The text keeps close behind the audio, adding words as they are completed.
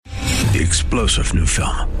The explosive new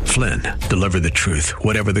film, Flynn, deliver the truth,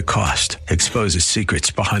 whatever the cost, exposes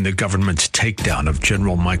secrets behind the government's takedown of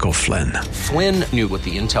General Michael Flynn. Flynn knew what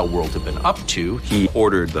the intel world had been up to. He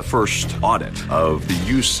ordered the first audit of the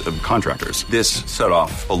use of contractors. This set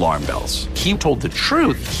off alarm bells. He told the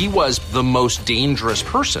truth. He was the most dangerous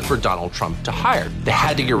person for Donald Trump to hire. They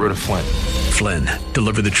had to get rid of Flynn. Flynn,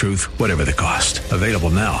 deliver the truth, whatever the cost. Available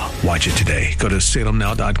now. Watch it today. Go to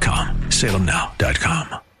salemnow.com.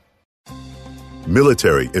 salemnow.com.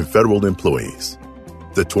 Military and federal employees.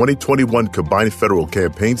 The 2021 combined federal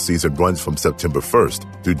campaign season runs from September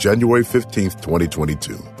 1st through January 15th,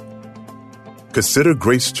 2022. Consider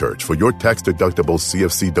Grace Church for your tax-deductible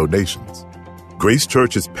CFC donations. Grace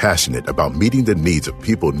Church is passionate about meeting the needs of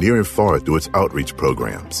people near and far through its outreach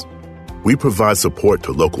programs. We provide support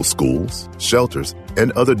to local schools, shelters,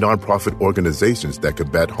 and other nonprofit organizations that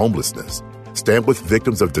combat homelessness, stand with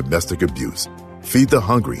victims of domestic abuse, feed the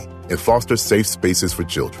hungry, and foster safe spaces for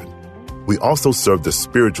children. We also serve the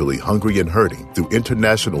spiritually hungry and hurting through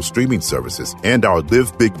international streaming services and our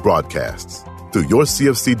Live Big broadcasts. Through your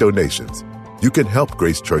CFC donations, you can help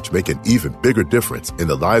Grace Church make an even bigger difference in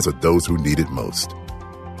the lives of those who need it most.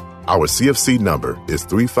 Our CFC number is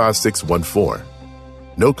 35614.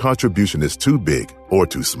 No contribution is too big or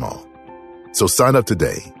too small. So sign up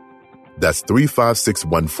today. That's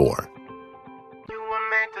 35614.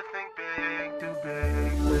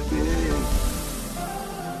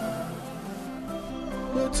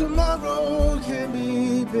 Tomorrow can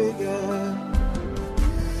be bigger.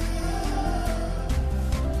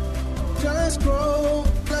 Just grow,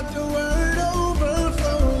 let the word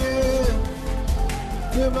overflow,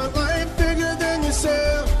 yeah. Live a life bigger than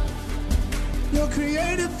yourself. You're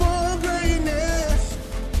created for greatness.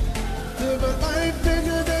 Live a life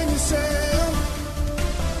bigger than yourself.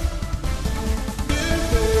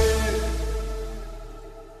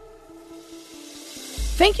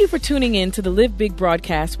 Thank you for tuning in to the Live Big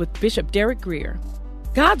broadcast with Bishop Derek Grier.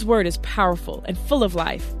 God's word is powerful and full of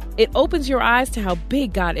life. It opens your eyes to how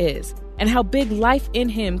big God is and how big life in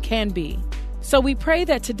Him can be. So we pray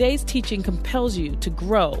that today's teaching compels you to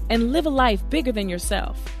grow and live a life bigger than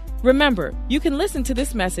yourself. Remember, you can listen to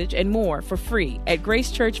this message and more for free at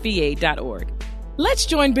gracechurchva.org. Let's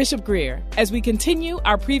join Bishop Grier as we continue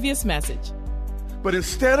our previous message. But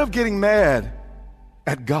instead of getting mad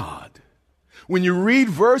at God, when you read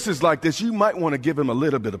verses like this, you might want to give Him a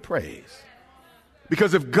little bit of praise.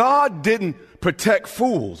 Because if God didn't protect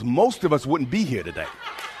fools, most of us wouldn't be here today.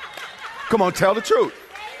 Come on, tell the truth.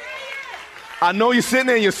 I know you're sitting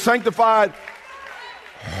there and you're sanctified,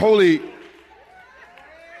 holy.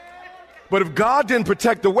 But if God didn't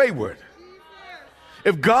protect the wayward,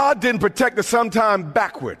 if God didn't protect the sometime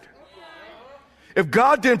backward, if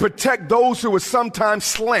God didn't protect those who were sometimes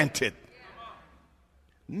slanted,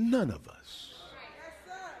 none of us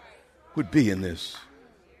would be in this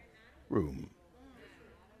room.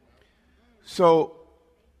 So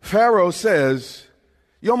Pharaoh says,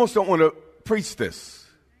 you almost don't want to preach this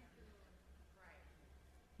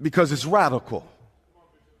because it's radical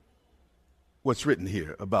what's written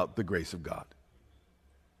here about the grace of God.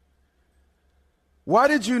 Why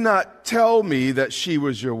did you not tell me that she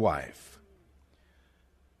was your wife?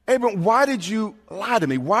 Abram, why did you lie to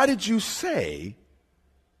me? Why did you say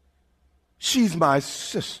she's my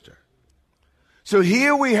sister? So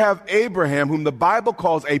here we have Abraham, whom the Bible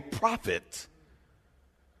calls a prophet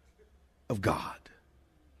of God.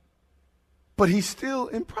 But he's still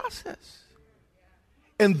in process.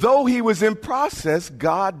 And though he was in process,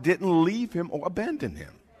 God didn't leave him or abandon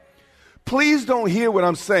him. Please don't hear what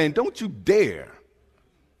I'm saying. Don't you dare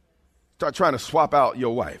start trying to swap out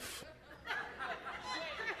your wife.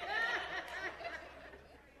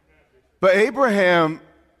 But Abraham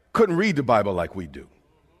couldn't read the Bible like we do.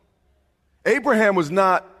 Abraham was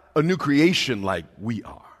not a new creation like we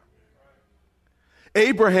are.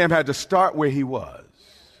 Abraham had to start where he was.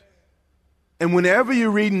 And whenever you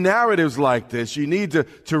read narratives like this, you need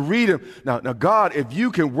to read them. Now, God, if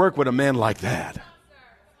you can work with a man like that,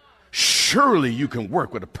 surely you can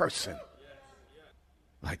work with a person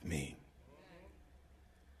like me.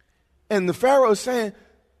 And the Pharaoh is saying,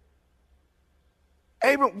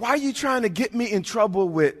 Abram, why are you trying to get me in trouble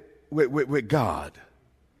with God?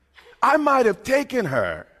 I might have taken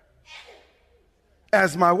her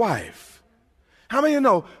as my wife. How many of you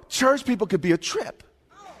know church people could be a trip?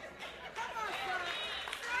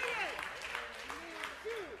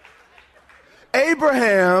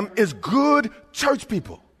 Abraham is good church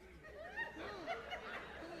people.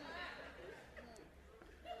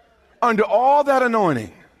 Under all that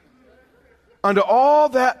anointing, under all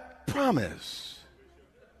that promise,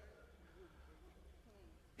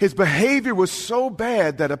 His behavior was so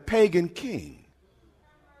bad that a pagan king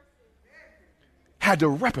had to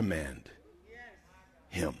reprimand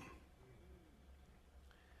him.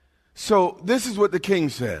 So this is what the king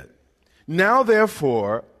said. Now,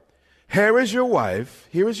 therefore, here is your wife,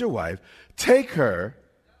 take her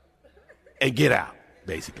and get out,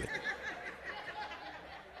 basically.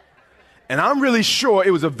 And I'm really sure it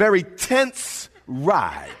was a very tense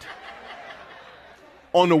ride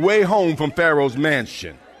on the way home from Pharaoh's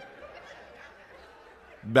mansion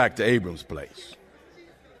back to Abram's place.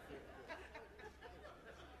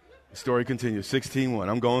 The story continues, 16:1.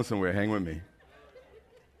 I'm going somewhere, hang with me.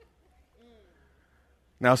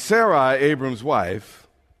 Now Sarai, Abram's wife,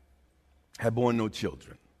 had borne no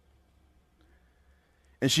children.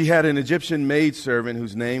 And she had an Egyptian maidservant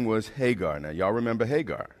whose name was Hagar. Now, y'all remember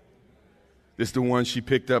Hagar? This is the one she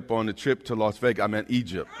picked up on the trip to Las Vegas. I meant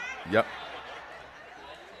Egypt. Yep.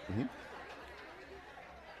 Mm-hmm.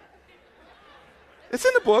 It's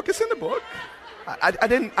in the book. It's in the book. I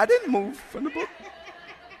didn't move from the book.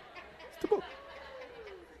 It's the book.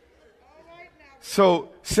 So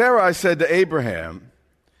Sarai said to Abraham,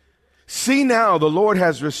 "See now, the Lord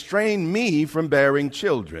has restrained me from bearing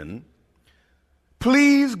children.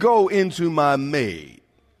 Please go into my maid."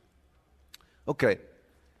 Okay.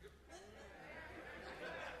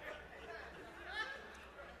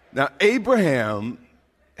 Now, Abraham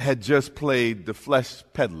had just played the flesh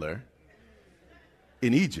peddler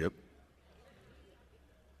in Egypt.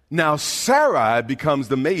 Now, Sarai becomes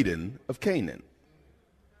the maiden of Canaan.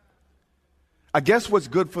 I guess what's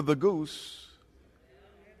good for the goose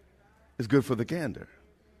is good for the gander.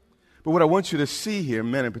 But what I want you to see here,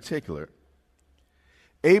 men in particular,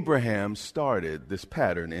 Abraham started this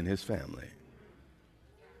pattern in his family.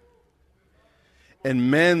 And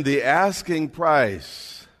men, the asking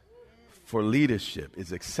price for leadership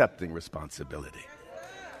is accepting responsibility.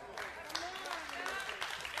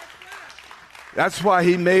 That's why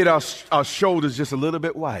he made our shoulders just a little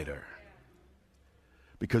bit wider,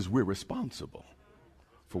 because we're responsible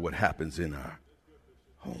for what happens in our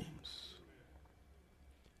homes.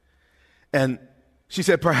 And she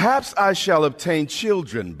said, "Perhaps I shall obtain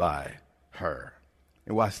children by her."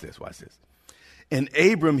 And watch this. And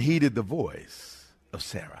Abram heeded the voice of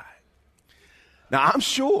Sarai. Now, I'm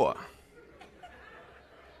sure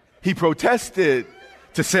he protested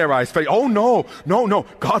to Sarai's face. "Oh, no,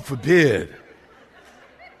 God forbid."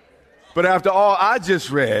 But after all I just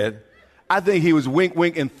read, I think he was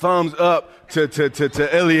wink and thumbs up to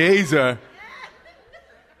Eliezer.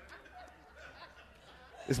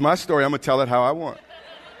 It's my story. I'm going to tell it how I want.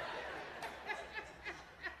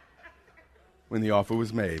 When the offer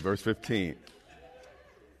was made, verse 15.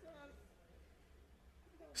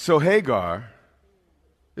 So Hagar,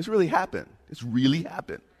 this really happened.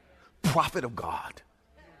 Prophet of God.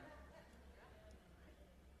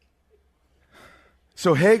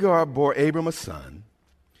 So Hagar bore Abram a son,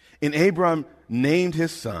 and Abram named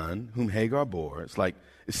his son, whom Hagar bore. It's like,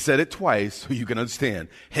 it said it twice so you can understand.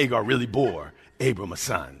 Hagar really bore Abram a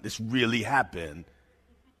son. This really happened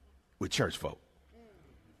with church folk.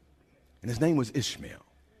 And his name was Ishmael.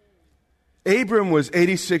 Abram was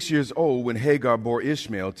 86 years old when Hagar bore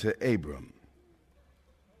Ishmael to Abram.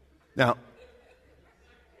 Now,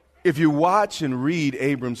 if you watch and read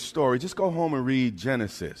Abram's story, just go home and read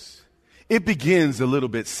Genesis. It begins a little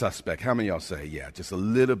bit suspect. How many of y'all say, yeah, just a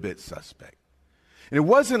little bit suspect? And it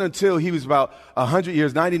wasn't until he was about 100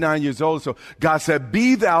 years, 99 years old, so God said,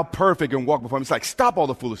 "Be thou perfect and walk before him." It's like, stop all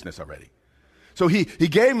the foolishness already. So he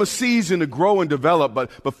gave him a season to grow and develop,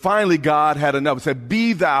 but finally God had enough. He said,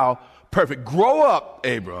 "Be thou perfect." Grow up,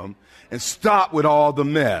 Abram, and stop with all the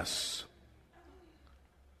mess.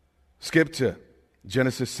 Skip to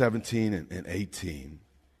Genesis 17 and 18.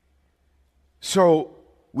 So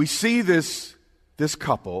we see this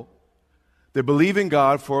couple. They're believing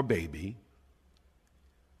God for a baby.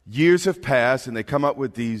 Years have passed, and they come up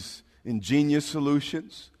with these ingenious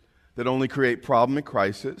solutions that only create problem and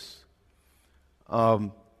crisis.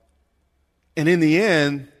 And in the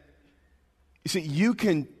end, you see, you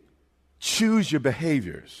can choose your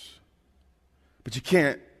behaviors, but you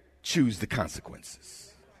can't choose the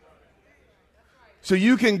consequences. So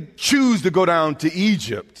you can choose to go down to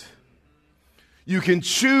Egypt. You can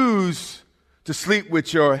choose to sleep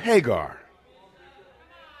with your Hagar.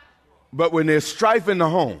 But when there's strife in the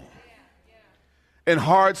home and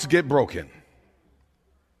hearts get broken,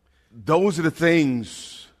 those are the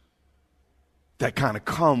things that kind of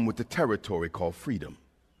come with the territory called freedom.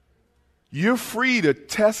 You're free to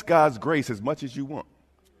test God's grace as much as you want,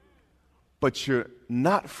 but you're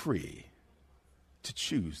not free to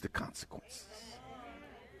choose the consequences.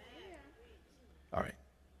 All right.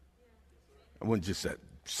 I wouldn't just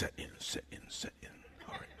set in.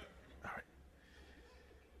 All right.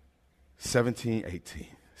 17, 18.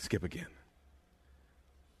 Skip again.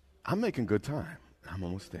 I'm making good time. I'm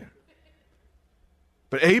almost there.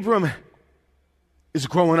 But Abram is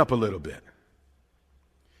growing up a little bit.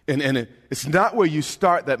 And it's not where you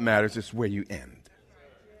start that matters, it's where you end.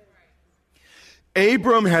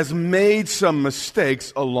 Abram has made some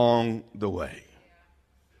mistakes along the way.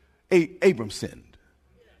 Abram sinned.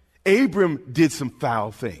 Abram did some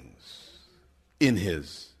foul things in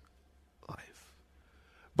his life.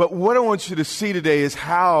 But what I want you to see today is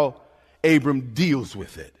how Abram deals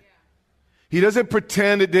with it. He doesn't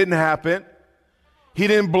pretend it didn't happen. He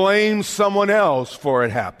didn't blame someone else for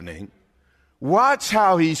it happening. Watch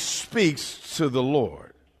how he speaks to the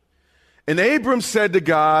Lord. And Abram said to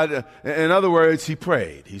God, in other words, he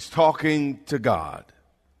prayed. He's talking to God.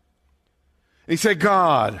 And he said,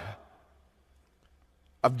 God,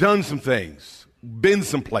 I've done some things, been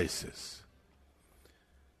some places.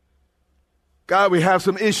 God, we have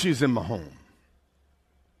some issues in my home.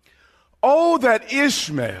 Oh, that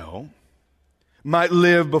Ishmael might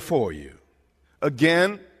live before you.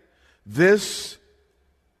 Again, this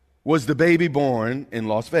was the baby born in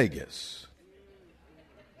Las Vegas.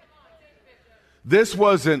 This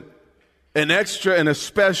wasn't an extra and a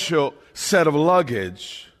special set of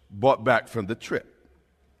luggage brought back from the trip.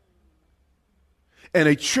 And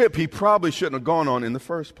a trip he probably shouldn't have gone on in the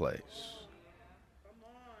first place.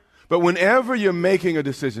 But whenever you're making a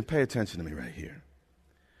decision, pay attention to me right here.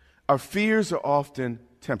 Our fears are often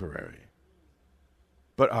temporary,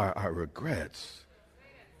 but our regrets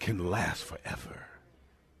can last forever.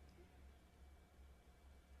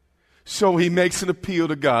 So he makes an appeal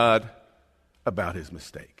to God about his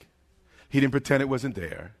mistake. He didn't pretend it wasn't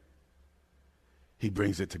there. He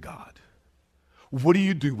brings it to God. What do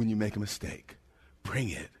you do when you make a mistake? Bring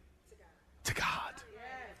it to God.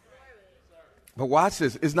 But watch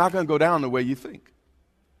this. It's not going to go down the way you think.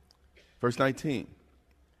 Verse 19.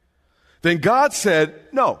 Then God said,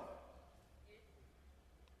 no.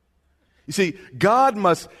 You see, God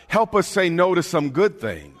must help us say no to some good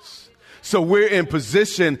things, so we're in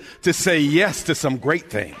position to say yes to some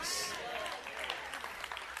great things.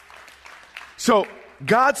 So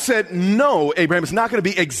God said, no, Abraham, it's not going to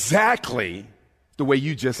be exactly the way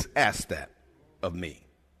you just asked that of me.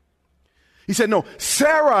 He said, no,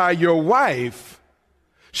 Sarai, your wife,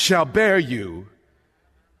 shall bear you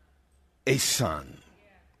a son.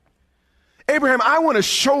 Abraham, I want to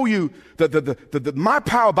show you my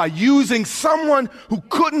power by using someone who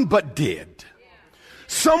couldn't but did.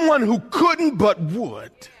 Someone who couldn't but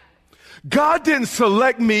would. God didn't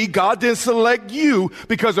select me. God didn't select you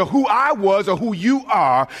because of who I was or who you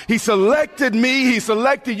are. He selected me. He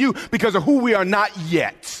selected you because of who we are not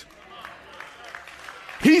yet.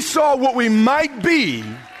 He saw what we might be,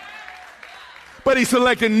 but he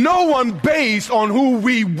selected no one based on who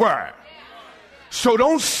we were. So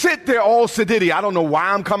don't sit there all sedity. I don't know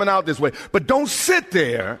why I'm coming out this way, but don't sit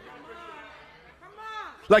there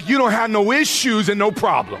like you don't have no issues and no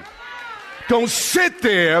problem. Don't sit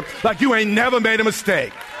there like you ain't never made a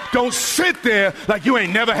mistake. Don't sit there like you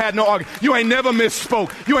ain't never had no argument. You ain't never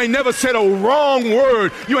misspoke. You ain't never said a wrong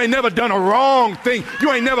word. You ain't never done a wrong thing.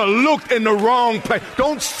 You ain't never looked in the wrong place.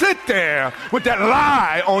 Don't sit there with that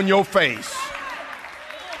lie on your face.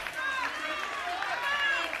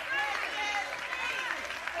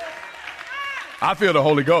 I feel the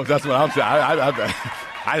Holy Ghost. That's what I'm saying.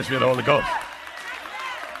 I just feel the Holy Ghost.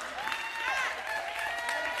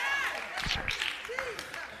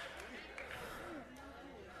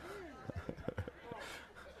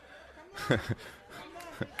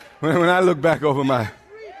 When I look back over my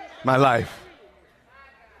life,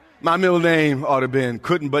 my middle name ought to have been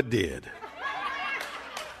couldn't but did.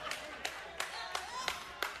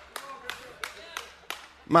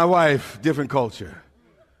 My wife, different culture.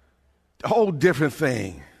 A whole different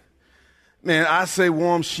thing. Man, I say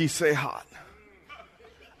warm, she say hot.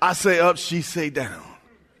 I say up, she say down.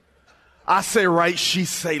 I say right, she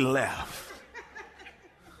say left.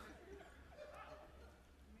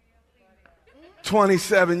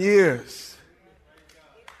 27 years.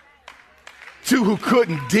 Two who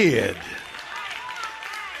couldn't did.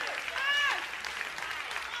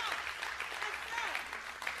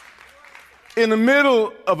 In the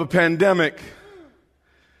middle of a pandemic,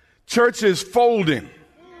 churches folding,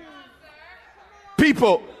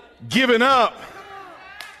 people giving up.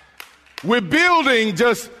 We're building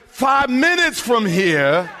just 5 minutes from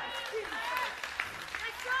here.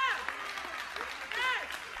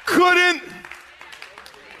 Couldn't,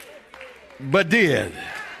 but did.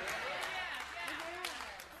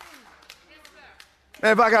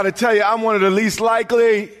 And if I got to tell you, I'm one of the least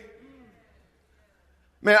likely.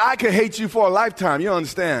 Man, I could hate you for a lifetime. You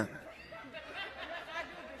understand?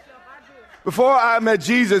 Before I met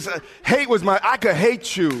Jesus, hate was I could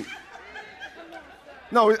hate you.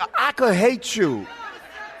 No, I could hate you.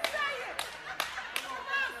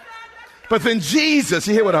 But then Jesus,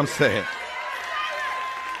 you hear what I'm saying?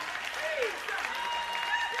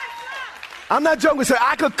 I'm not joking. Say,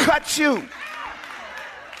 I could cut you.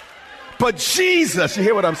 But Jesus, you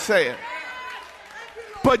hear what I'm saying?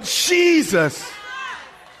 But Jesus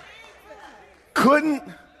couldn't,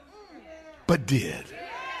 but did.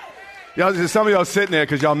 Y'all, some of y'all sitting there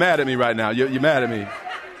because y'all mad at me right now. You're mad at me.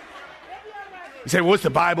 You say, well, what's the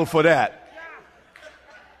Bible for that?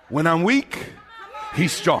 When I'm weak,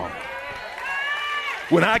 he's strong.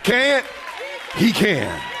 When I can't, he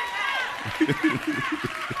can.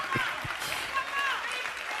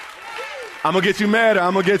 I'm going to get you madder.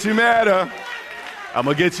 I'm going to get you madder. I'm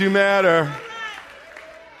going to get you madder.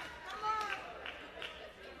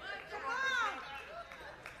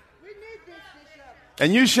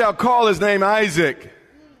 And you shall call his name Isaac.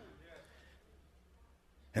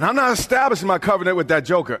 And I'm not establishing my covenant with that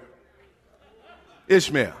joker,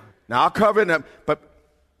 Ishmael. Now, I'll cover it, but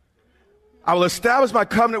I will establish my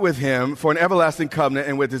covenant with him for an everlasting covenant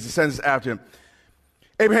and with his descendants after him.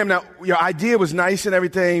 Abraham, now, your idea was nice and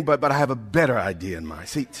everything, but I have a better idea in mind.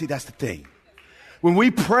 See, that's the thing. When we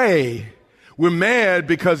pray, we're mad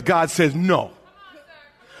because God says no.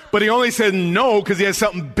 But he only says no because he has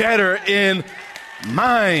something better in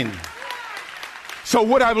mind. So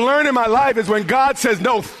what I've learned in my life is when God says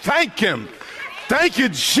no, thank him. Thank you,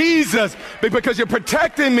 Jesus, because you're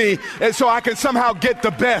protecting me and so I can somehow get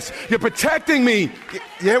the best. You're protecting me, you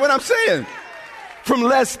hear what I'm saying? From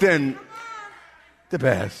less than the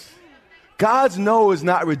best. God's no is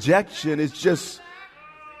not rejection, it's just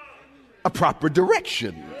a proper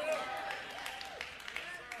direction.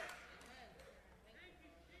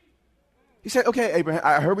 He said, okay, Abraham,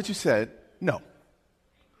 I heard what you said. No.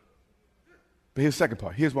 But here's the second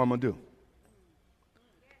part. Here's what I'm going to do.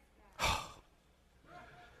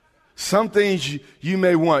 Some things you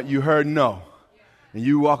may want, you heard no. And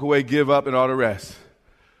you walk away, give up, and all the rest.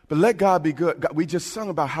 But let God be good. God, we just sung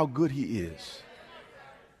about how good he is.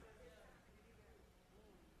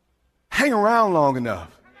 Hang around long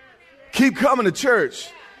enough. Keep coming to church.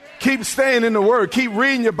 Keep staying in the Word. Keep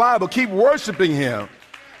reading your Bible. Keep worshiping him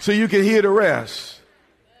so you can hear the rest.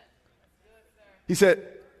 He said,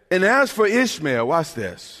 and as for Ishmael, watch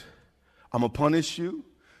this. I'm going to punish you.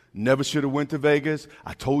 Never should have went to Vegas.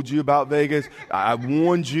 I told you about Vegas. I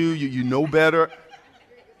warned you. You know better.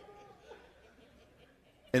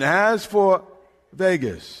 And as for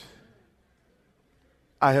Vegas,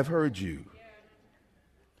 I have heard you.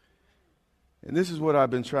 And this is what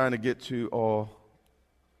I've been trying to get to all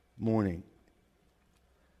morning.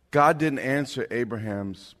 God didn't answer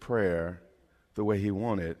Abraham's prayer the way he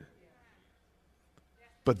wanted.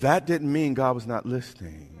 But that didn't mean God was not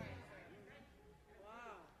listening.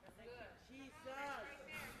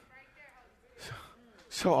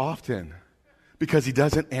 So often, because he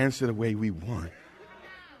doesn't answer the way we want,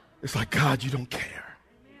 it's like, God, you don't care.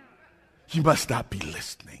 You must not be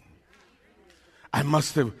listening. I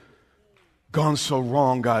must have gone so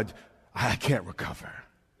wrong, God, I can't recover.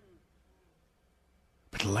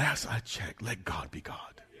 But last I checked, let God be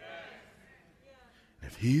God.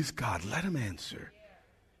 And if he's God, let him answer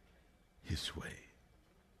his way.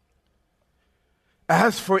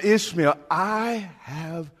 As for Ishmael, I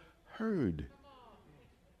have heard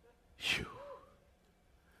you.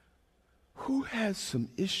 Who has some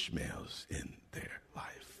Ishmaels in their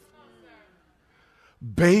life?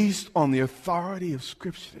 Based on the authority of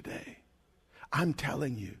Scripture today, I'm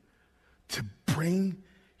telling you to bring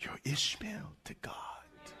your Ishmael to God.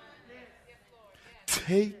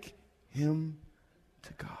 Take him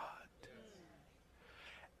to God.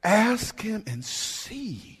 Ask him and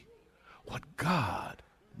see what God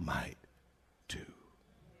might do.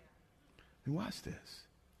 And watch this.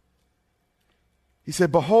 He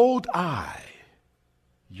said, behold, I,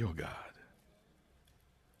 your God,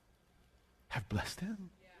 have blessed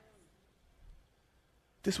him.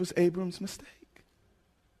 This was Abram's mistake.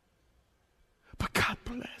 But God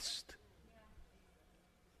blessed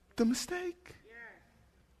the mistake.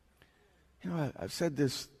 You know, I've said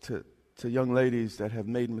this to young ladies that have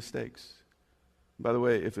made mistakes. By the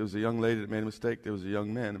way, if it was a young lady that made a mistake, there was a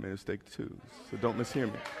young man that made a mistake too. So don't mishear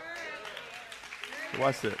me. So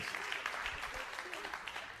watch this.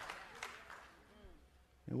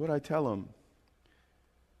 And what I tell them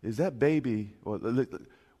is that baby, or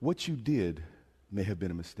what you did may have been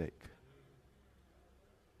a mistake.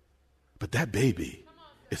 But that baby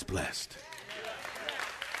is blessed.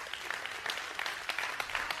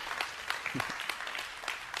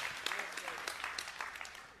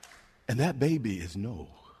 And that baby is no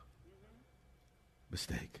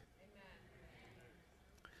mistake.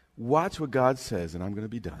 Watch what God says, and I'm going to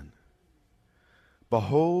be done.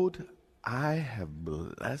 Behold, I have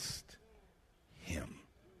blessed him.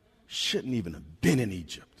 Shouldn't even have been in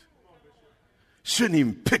Egypt. Shouldn't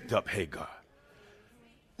even picked up Hagar.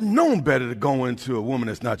 Known better to go into a woman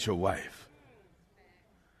that's not your wife.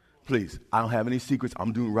 Please, I don't have any secrets.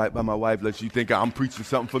 I'm doing right by my wife. Let you think I'm preaching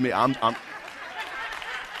something for me.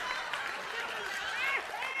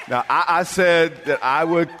 Now, I said that I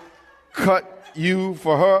would cut you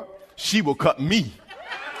for her. She will cut me.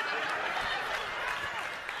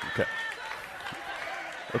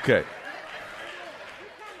 Okay.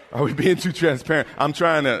 Are we being too transparent? I'm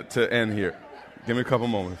trying to end here. Give me a couple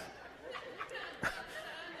moments.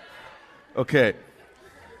 Okay.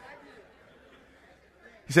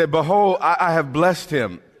 He said, behold, I have blessed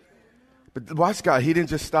him. But watch God, he didn't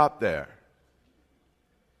just stop there.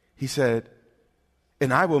 He said,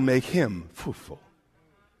 and I will make him fruitful.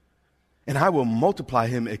 And I will multiply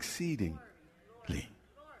him exceedingly.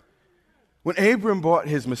 When Abram brought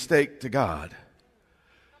his mistake to God,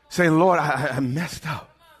 saying, Lord, I messed up.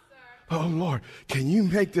 Oh, Lord, can you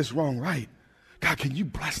make this wrong right? God, can you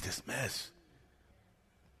bless this mess?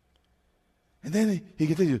 And then he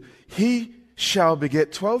continued, he shall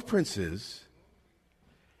beget 12 princes,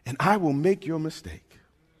 and I will make your mistake.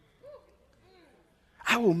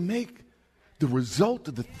 I will make the result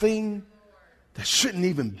of the thing that shouldn't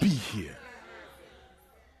even be here.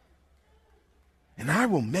 And I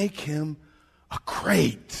will make him a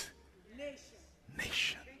great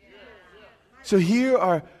nation. So here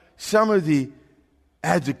are some of the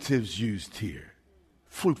adjectives used here.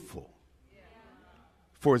 Fruitful,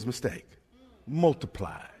 for his mistake.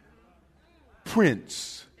 Multiply.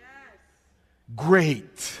 Prince.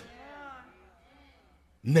 Great.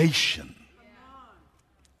 Nation.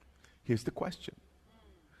 Here's the question.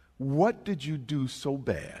 What did you do so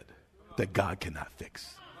bad that God cannot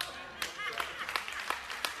fix?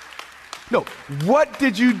 No, what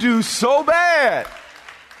did you do so bad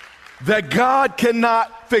that God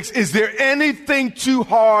cannot fix? Is there anything too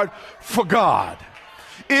hard for God?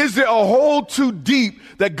 Is there a hole too deep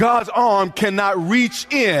that God's arm cannot reach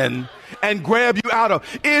in and grab you out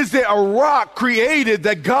of? Is there a rock created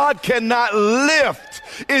that God cannot lift?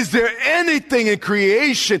 Is there anything in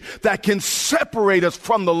creation that can separate us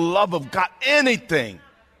from the love of God? Anything?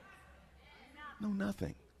 No,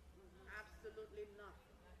 nothing.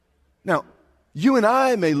 Now, you and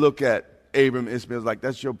I may look at Abram and Ishmael like,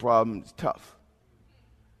 that's your problem, it's tough.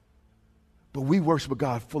 But we worship a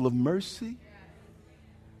God full of mercy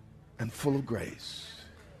and full of grace.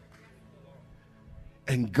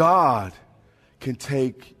 And God can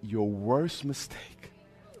take your worst mistake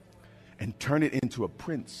and turn it into a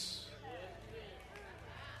prince.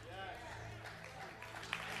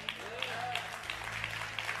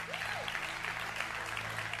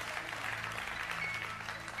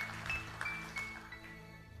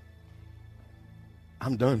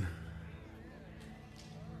 I'm done.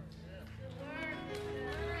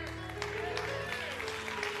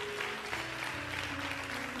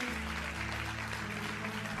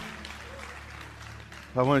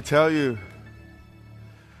 I want to tell you,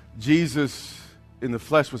 Jesus in the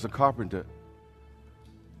flesh was a carpenter.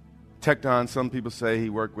 Tekton, some people say he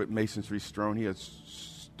worked with masonry stone. He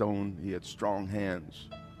had strong hands.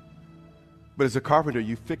 But as a carpenter,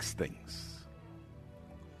 you fix things.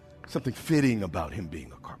 Something fitting about him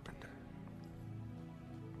being a carpenter.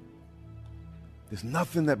 There's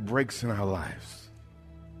nothing that breaks in our lives.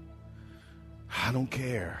 I don't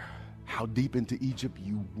care how deep into Egypt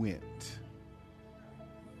you went.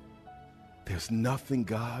 There's nothing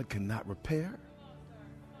God cannot repair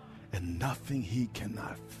and nothing he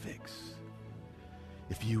cannot fix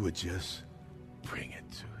if you would just bring it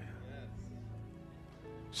to him.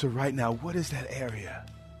 So right now, what is that area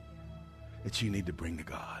that you need to bring to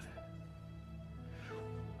God?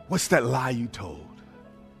 What's that lie you told?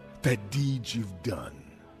 That deed you've done?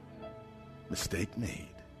 Mistake made?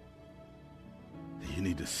 That you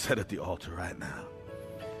need to sit at the altar right now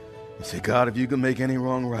and say, God, if you can make any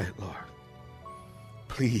wrong right, Lord,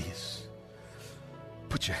 please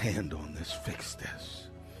put your hand on this, fix this.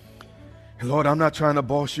 And Lord, I'm not trying to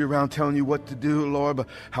boss you around telling you what to do, Lord, but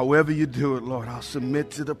however you do it, Lord, I'll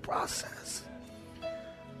submit to the process.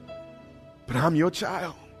 But I'm your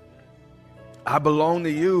child. I belong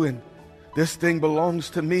to you, and this thing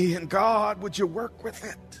belongs to me. And God, would you work with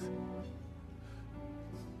it?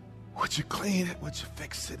 Would you clean it? Would you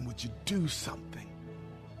fix it? And would you do something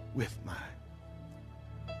with my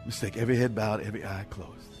mistake. Every head bowed, every eye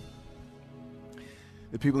closed.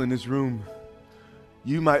 The people in this room,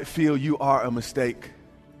 you might feel you are a mistake.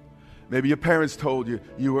 Maybe your parents told you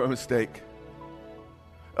you were a mistake.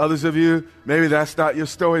 Others of you, maybe that's not your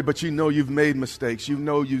story, but you know you've made mistakes. You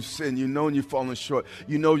know you've sinned. You know you've fallen short.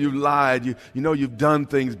 You know you lied. You know you've done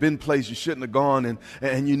things, been places you shouldn't have gone,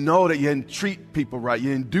 and you know that you didn't treat people right.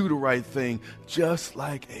 You didn't do the right thing, just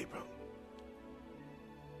like Abram.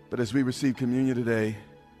 But as we receive communion today,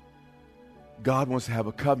 God wants to have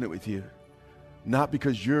a covenant with you, not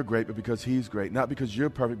because you're great, but because He's great. Not because you're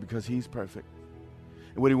perfect, because He's perfect.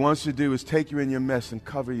 And what He wants to do is take you in your mess and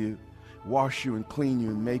cover you, wash you and clean you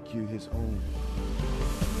and make you His own.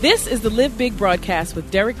 This is the Live Big broadcast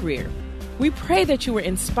with Derek Grier. We pray that you were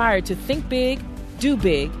inspired to think big, do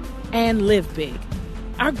big, and live big.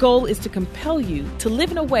 Our goal is to compel you to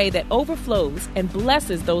live in a way that overflows and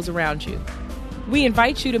blesses those around you. We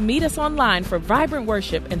invite you to meet us online for vibrant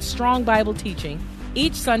worship and strong Bible teaching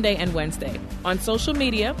each Sunday and Wednesday on social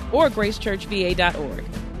media or gracechurchva.org.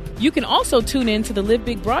 You can also tune in to the Live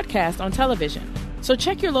Big broadcast on television. So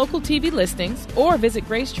check your local TV listings or visit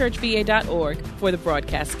gracechurchva.org for the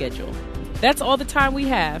broadcast schedule. That's all the time we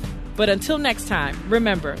have. But until next time,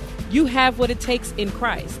 remember, you have what it takes in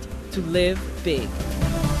Christ to live big.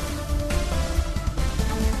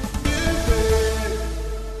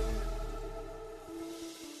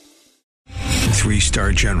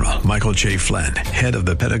 Three-star General Michael J. Flynn, head of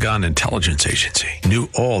the Pentagon Intelligence Agency, knew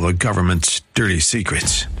all the government's dirty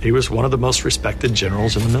secrets. He was one of the most respected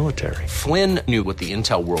generals in the military. Flynn knew what the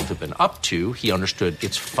intel world had been up to. He understood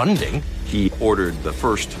its funding. He ordered the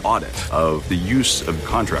first audit of the use of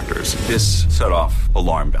contractors. This set off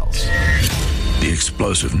alarm bells. The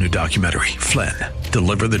explosive new documentary, Flynn,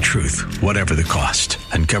 Deliver the Truth, Whatever the Cost,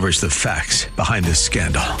 uncovers the facts behind this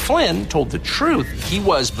scandal. Flynn told the truth. He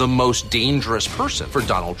was the most dangerous person for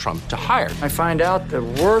Donald Trump to hire. I find out the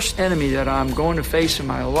worst enemy that I'm going to face in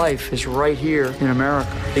my life is right here in America.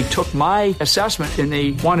 They took my assessment and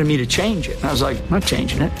they wanted me to change it. And I was like, I'm not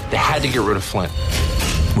changing it. They had to get rid of Flynn.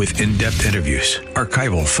 With in-depth interviews,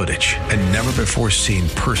 archival footage, and never-before-seen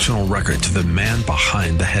personal records of the man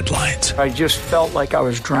behind the headlines. I just felt like I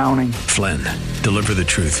was drowning. Flynn, Deliver the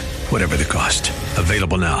Truth, Whatever the Cost.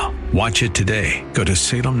 Available now. Watch it today. Go to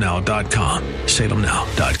salemnow.com.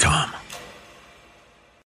 salemnow.com.